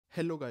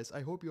Hello guys,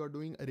 I hope you are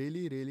doing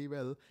really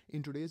well.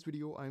 In today's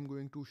video, I'm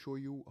going to show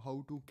you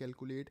how to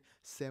calculate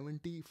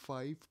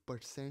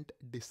 75%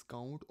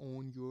 discount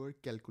on your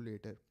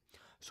calculator.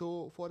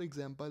 So for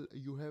example,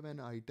 you have an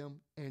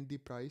item and the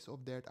price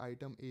of that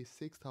item is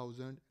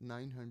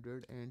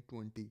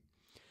 6,920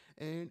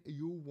 and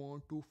you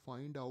want to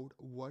find out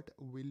what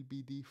will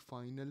be the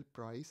final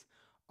price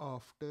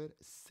after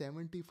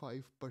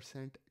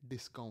 75%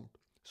 discount.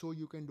 So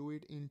you can do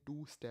it in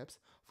two steps.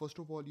 First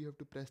of all, you have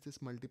to press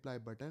this multiply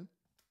button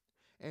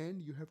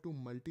and you have to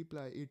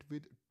multiply it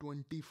with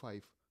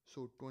 25.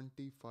 So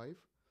 25.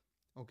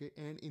 Okay,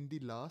 and in the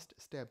last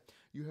step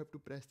you have to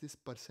press this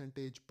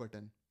percentage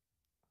button.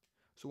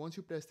 So once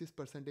you press this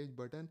percentage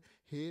button,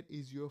 here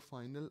is your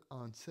final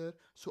answer.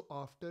 So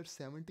after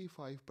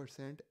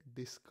 75%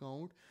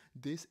 discount,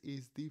 this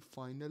is the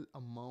final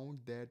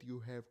amount that you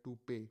have to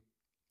pay.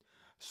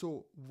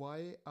 So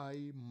why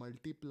I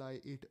multiply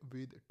it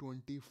with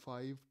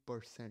 25%?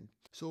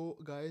 So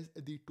guys,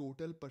 the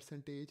total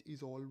percentage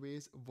is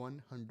always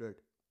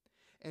 100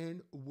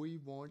 and we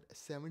want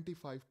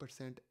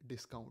 75%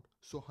 discount.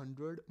 So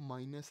 100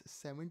 minus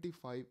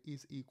 75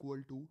 is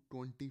equal to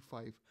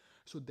 25.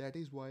 So that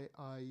is why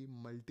I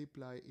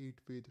multiply it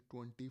with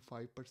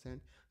 25%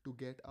 to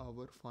get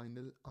our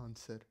final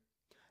answer.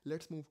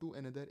 Let's move to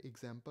another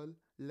example.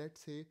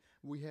 Let's say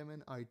we have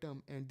an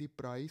item and the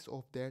price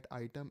of that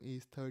item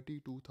is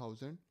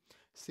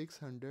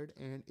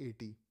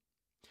 32,680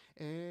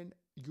 and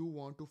you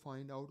want to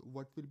find out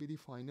what will be the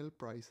final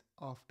price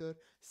after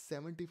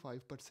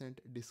 75%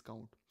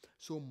 discount.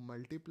 So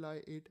multiply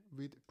it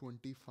with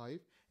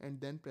 25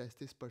 and then press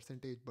this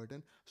percentage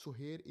button. So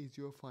here is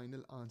your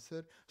final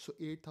answer. So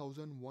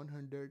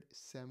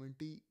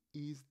 8,170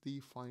 is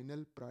the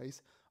final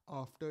price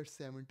after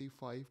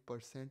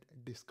 75%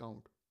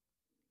 discount.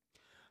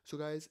 So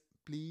guys,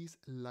 please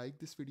like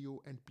this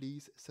video and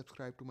please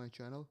subscribe to my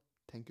channel.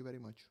 Thank you very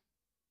much.